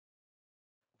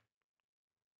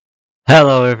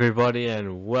Hello everybody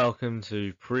and welcome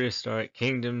to Prehistoric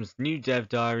Kingdom's new dev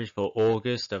diary for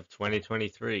August of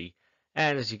 2023.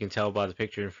 And as you can tell by the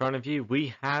picture in front of you,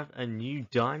 we have a new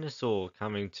dinosaur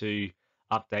coming to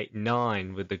update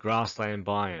 9 with the grassland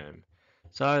biome.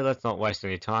 So let's not waste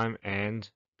any time and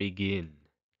begin.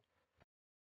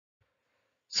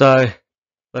 So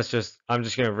I'm just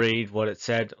going to read what it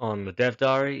said on the dev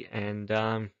diary and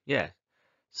yeah.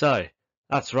 So,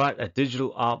 that's right, a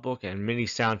digital art book and mini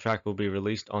soundtrack will be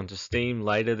released onto Steam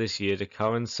later this year to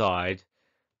coincide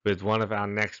with one of our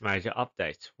next major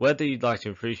updates. Whether you'd like to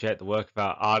appreciate the work of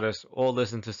our artists or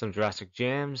listen to some Jurassic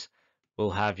jams,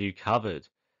 we'll have you covered.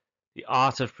 The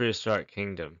Art of Prehistoric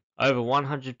Kingdom. Over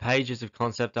 100 pages of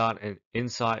concept art and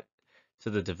insight to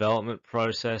the development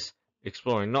process,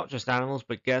 exploring not just animals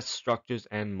but guests, structures,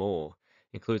 and more.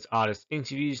 Includes artist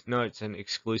interviews, notes, and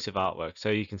exclusive artwork. So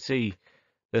you can see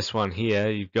this one here,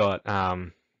 you've got a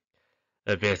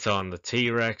bit on the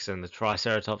T-Rex and the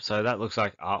Triceratops, so that looks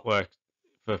like artwork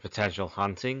for potential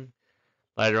hunting.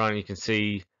 Later on you can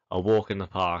see a walk in the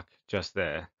park just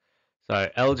there. So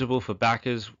eligible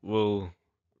backers will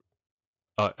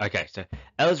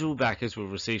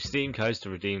receive Steam codes to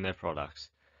redeem their products.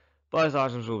 Both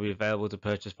items will be available to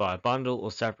purchase via bundle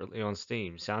or separately on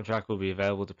Steam. Soundtrack will be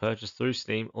available to purchase through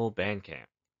Steam or Bandcamp.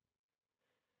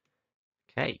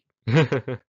 Okay.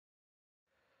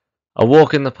 A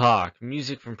Walk in the Park,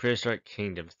 music from Prehistoric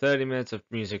Kingdom, 30 minutes of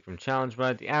music from Challenge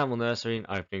Mode, the Animal Nursery and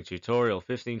opening tutorial,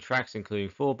 15 tracks including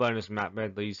 4 bonus map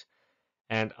medleys,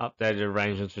 and updated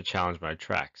arrangements for Challenge Mode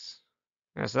tracks.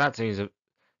 Yeah, so that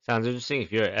sounds interesting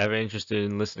if you're ever interested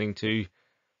in listening to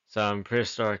some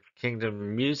Prehistoric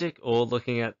Kingdom music or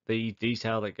looking at the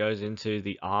detail that goes into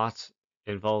the art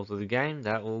involved with the game.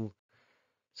 That will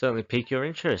certainly pique your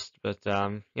interest. But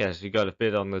yes, you got a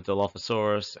bit on the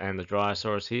Dilophosaurus and the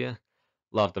Dryosaurus here.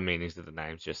 Love the meanings of the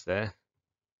names just there.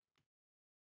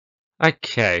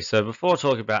 Okay, so before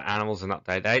talking about animals in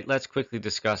Update 8, let's quickly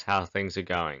discuss how things are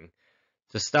going.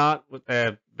 To start, there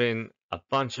have been a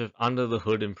bunch of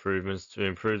under-the-hood improvements to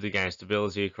improve the game's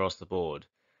stability across the board,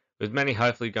 with many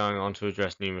hopefully going on to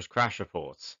address numerous crash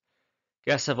reports.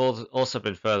 Guests have also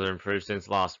been further improved since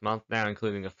last month, now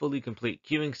including a fully complete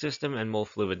queuing system and more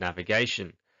fluid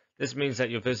navigation. This means that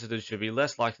your visitors should be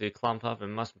less likely to clump up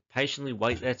and must patiently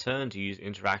wait their turn to use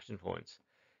interaction points.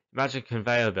 Imagine a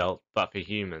conveyor belt, but for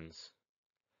humans.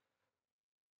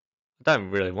 I don't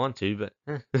really want to,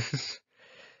 but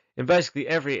in basically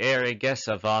every area, guests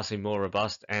are vastly more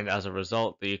robust, and as a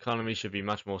result, the economy should be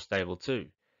much more stable too.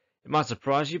 It might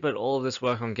surprise you, but all of this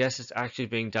work on guests is actually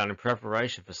being done in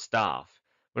preparation for staff.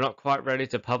 We're not quite ready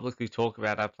to publicly talk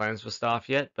about our plans for staff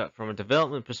yet, but from a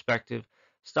development perspective,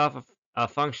 staff are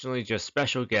functionally just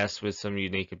special guests with some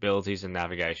unique abilities and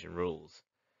navigation rules.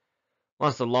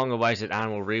 Once the long-awaited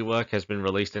animal rework has been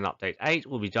released in Update 8,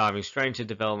 we'll be diving straight into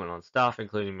development on staff,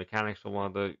 including mechanics for one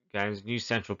of the game's new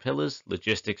central pillars,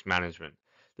 logistics management.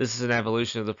 This is an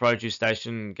evolution of the produce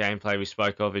station gameplay we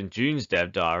spoke of in June's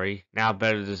dev diary, now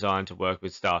better designed to work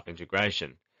with staff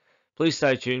integration. Please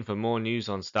stay tuned for more news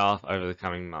on staff over the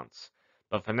coming months.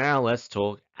 But for now, let's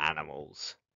talk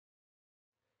animals.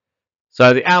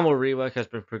 So the animal rework has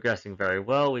been progressing very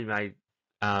well. We made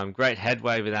great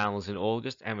headway with animals in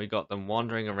August, and we got them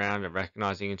wandering around and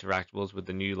recognizing interactables with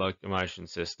the new locomotion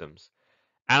systems.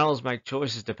 Animals make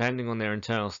choices depending on their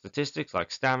internal statistics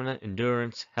like stamina,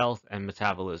 endurance, health, and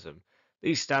metabolism.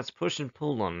 These stats push and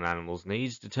pull on an animal's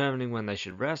needs, determining when they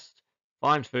should rest,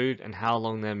 find food, and how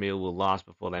long their meal will last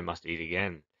before they must eat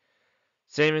again.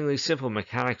 Seemingly simple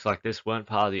mechanics like this weren't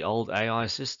part of the old AI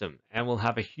system, and will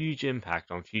have a huge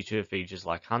impact on future features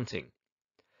like hunting.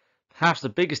 Perhaps the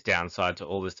biggest downside to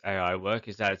all this AI work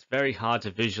is that it's very hard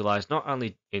to visualize not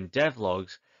only in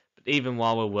devlogs, but even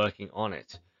while we're working on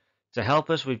it. To help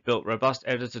us, we've built robust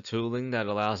editor tooling that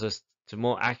allows us to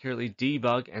more accurately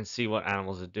debug and see what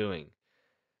animals are doing.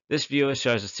 This viewer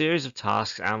shows a series of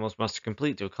tasks animals must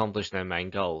complete to accomplish their main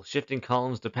goal, shifting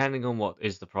columns depending on what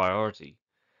is the priority.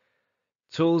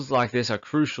 Tools like this are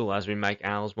crucial as we make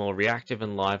animals more reactive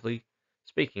and lively.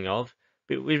 Speaking of,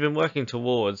 we've been working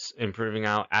towards improving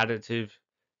how additive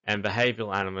and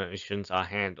behavioral animations are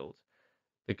handled.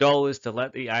 The goal is to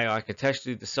let the AI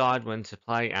contextually decide when to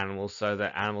play animals so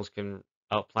that animals can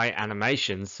play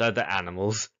animations so that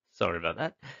animals, sorry about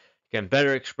that, can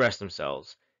better express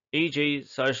themselves, e.g.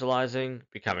 socializing,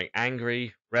 becoming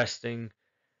angry, resting,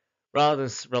 rather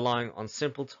than relying on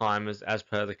simple timers as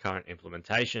per the current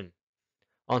implementation.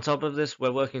 On top of this,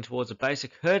 we're working towards a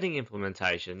basic herding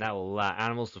implementation that will allow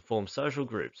animals to form social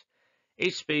groups.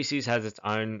 Each species has its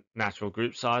own natural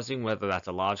group sizing, whether that's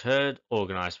a large herd,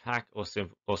 organized pack,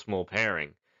 or small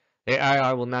pairing. The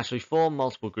AI will naturally form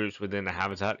multiple groups within a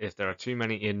habitat if there are too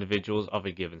many individuals of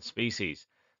a given species,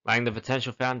 laying the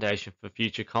potential foundation for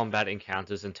future combat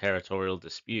encounters and territorial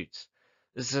disputes.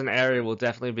 This is an area we'll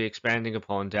definitely be expanding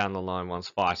upon down the line once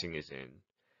fighting is in.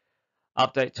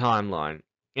 Update timeline.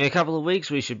 In a couple of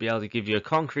weeks, we should be able to give you a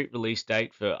concrete release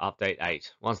date for Update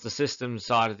 8. Once the system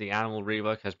side of the animal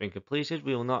rework has been completed,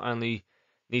 we will not only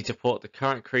need to port the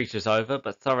current creatures over,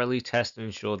 but thoroughly test and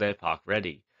ensure they're park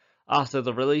ready. After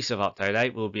the release of Update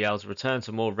 8, we'll be able to return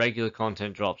to more regular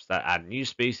content drops that add new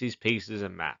species, pieces,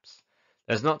 and maps.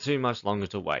 There's not too much longer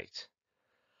to wait.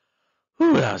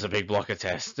 Whew, that was a big block of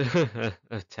test.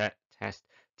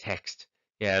 Text.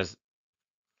 Yeah,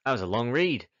 that was a long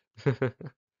read.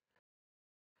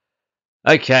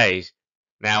 Okay,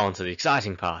 now on to the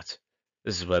exciting part.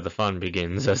 This is where the fun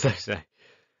begins, as they say.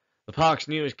 The park's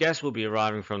newest guest will be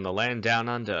arriving from the land down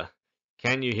under.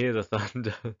 Can you hear the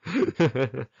thunder?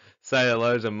 Say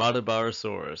hello to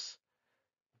Muttaburrasaurus.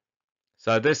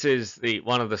 So this is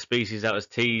one of the species that was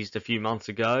teased a few months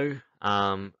ago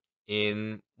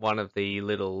in one of the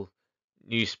little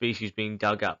new species being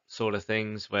dug up sort of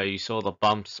things where you saw the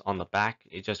bumps on the back,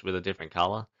 just with a different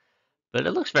color. But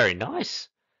it looks very nice.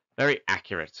 Very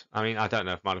accurate. I mean, I don't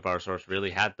know if Muttaburrasaurus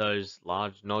really had those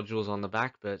large nodules on the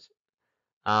back, but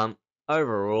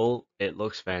overall, it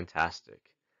looks fantastic.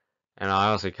 And I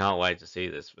honestly can't wait to see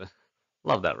this.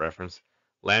 Love that reference.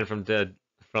 Land from the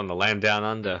land down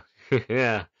under.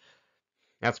 Yeah,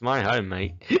 that's my home,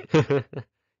 mate.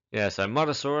 Yeah, so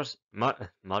Muttaburrasaurus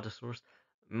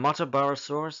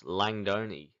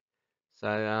langdoni.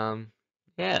 So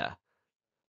yeah,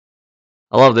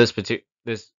 I love this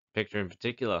picture in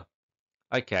particular.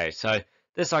 Okay, so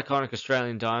this iconic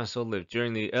Australian dinosaur lived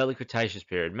during the early Cretaceous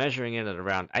period, measuring in at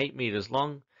around 8 meters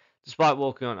long. Despite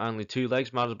walking on only two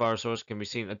legs, Muttaburrasaurus can be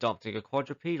seen adopting a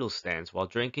quadrupedal stance while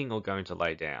drinking or going to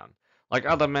lay down. Like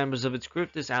other members of its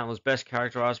group, this animal is best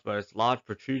characterized by its large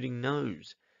protruding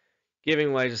nose,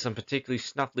 giving way to some particularly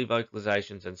snuffly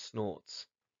vocalizations and snorts.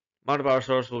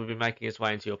 Muttaburrasaurus will be making its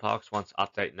way into your parks once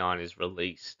Update 9 is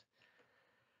released.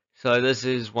 So this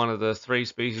is one of the 3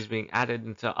 species being added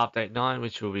into Update 9,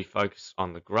 which will be focused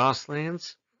on the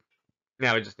grasslands.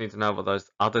 Now we just need to know what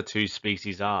those other 2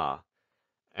 species are.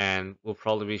 And we'll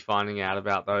probably be finding out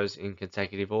about those in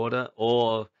consecutive order,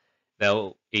 or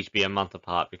they'll each be a month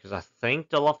apart, because I think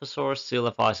Dilophosaurus,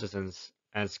 Coelophysis,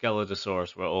 and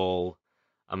Scelidosaurus were all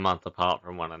a month apart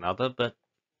from one another. But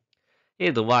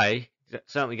either way, it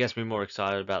certainly gets me more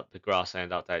excited about the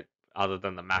grassland update, other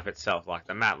than the map itself. Like,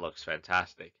 the map looks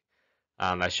fantastic.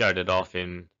 They showed it off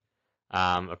in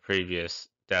a previous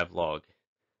devlog.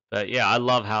 But yeah, I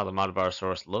love how the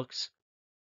Muttaburrasaurus looks.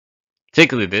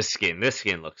 Particularly this skin. This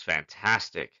skin looks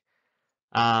fantastic.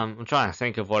 I'm trying to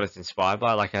think of what it's inspired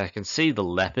by. Like, I can see the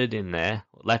leopard in there.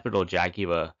 Leopard or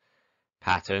jaguar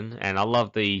pattern. And I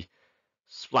love the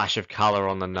splash of color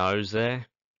on the nose there.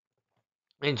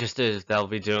 Interested if they'll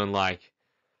be doing, like,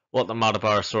 what the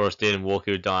Muttaburrasaurus did in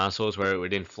Walking with Dinosaurs, where it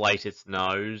would inflate its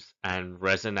nose and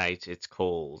resonate its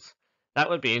calls. That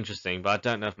would be interesting, but I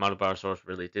don't know if Muttaburrasaurus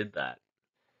really did that.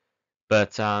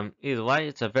 But either way,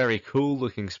 it's a very cool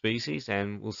looking species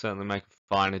and will certainly make a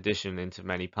fine addition into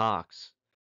many parks.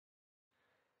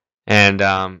 And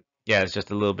yeah, it's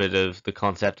just a little bit of the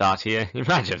concept art here.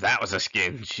 Imagine if that was a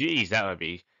skin. Jeez, that would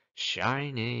be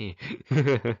shiny.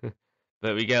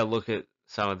 But we get a look at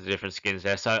some of the different skins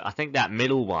there. So I think that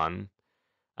middle one,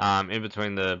 in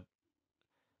between the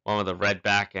one with the red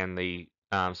back and the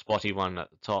spotty one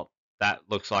at the top, that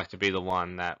looks like to be the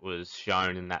one that was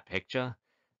shown in that picture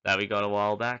that we got a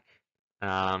while back.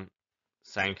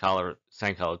 Same colored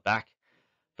back.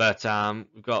 But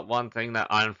we've got one thing that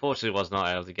I unfortunately was not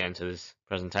able to get into this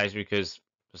presentation because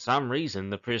for some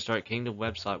reason the Prehistoric Kingdom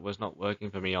website was not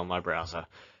working for me on my browser.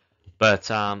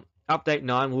 But Update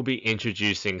 9 will be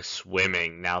introducing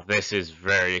swimming. Now this is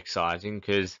very exciting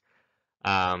because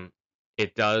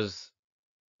it does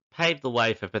pave the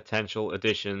way for potential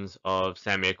additions of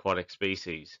semi-aquatic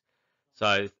species.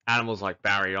 So animals like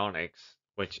baryonyx,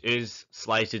 which is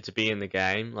slated to be in the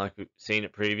game, like we've seen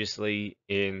it previously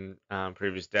in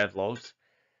previous devlogs,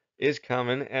 is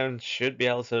coming and should be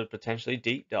able to potentially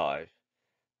deep dive.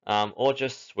 Or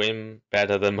just swim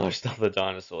better than most other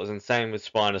dinosaurs. And same with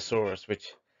Spinosaurus,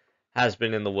 which has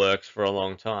been in the works for a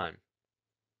long time.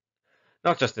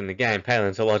 Not just in the game,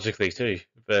 paleontologically too,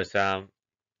 but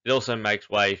it also makes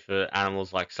way for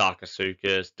animals like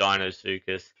Sarcosuchus,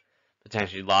 Dinosuchus,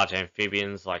 potentially large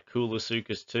amphibians like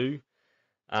Coolosuchus too.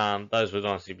 Those would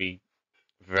honestly be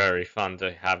very fun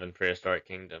to have in Prehistoric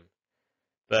Kingdom.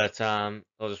 But I'll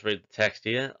just read the text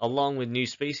here. Along with new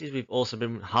species, we've also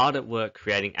been hard at work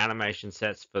creating animation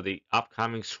sets for the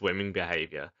upcoming swimming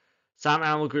behavior. Some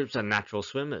animal groups are natural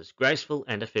swimmers, graceful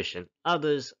and efficient.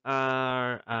 Others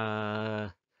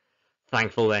are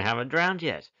thankful they haven't drowned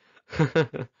yet.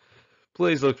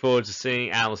 Please look forward to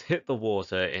seeing animals hit the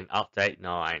water in Update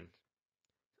 9.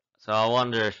 So I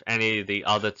wonder if any of the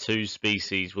other two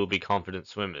species will be confident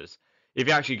swimmers. If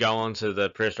you actually go onto the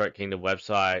Prehistoric Kingdom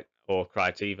website or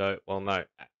Critivo, well, no,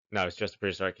 it's just the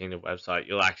Prehistoric Kingdom website,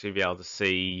 you'll actually be able to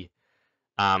see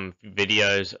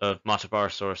videos of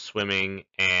Muttaburrasaurus swimming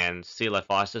and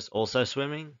Coelophysis also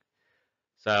swimming.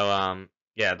 So,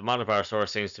 yeah, the Muttaburrasaurus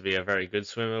seems to be a very good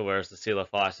swimmer, whereas the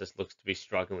Coelophysis looks to be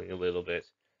struggling a little bit.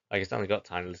 Like, it's only got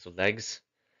tiny little legs.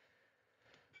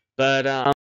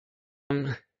 But,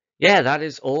 yeah, that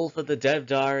is all for the dev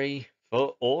diary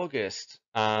for August.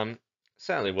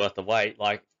 Certainly worth the wait.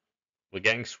 Like, we're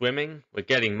getting swimming, we're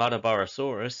getting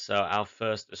Muttaburrasaurus, so our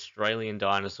first Australian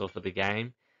dinosaur for the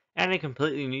game, and a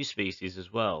completely new species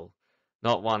as well.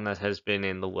 Not one that has been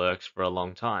in the works for a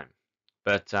long time.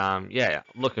 But yeah,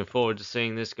 looking forward to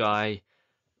seeing this guy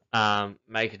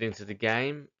make it into the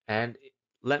game, and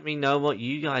let me know what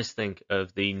you guys think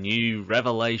of the new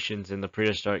revelations in the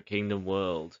Prehistoric Kingdom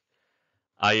world.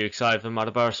 Are you excited for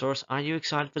Muttaburrasaurus? Are you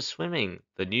excited for swimming?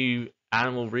 The new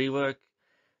animal rework,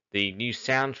 the new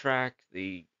soundtrack,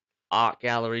 the art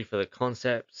gallery for the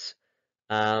concepts,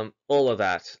 all of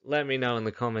that. Let me know in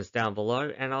the comments down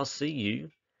below, and I'll see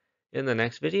you in the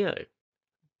next video.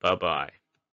 Bye bye.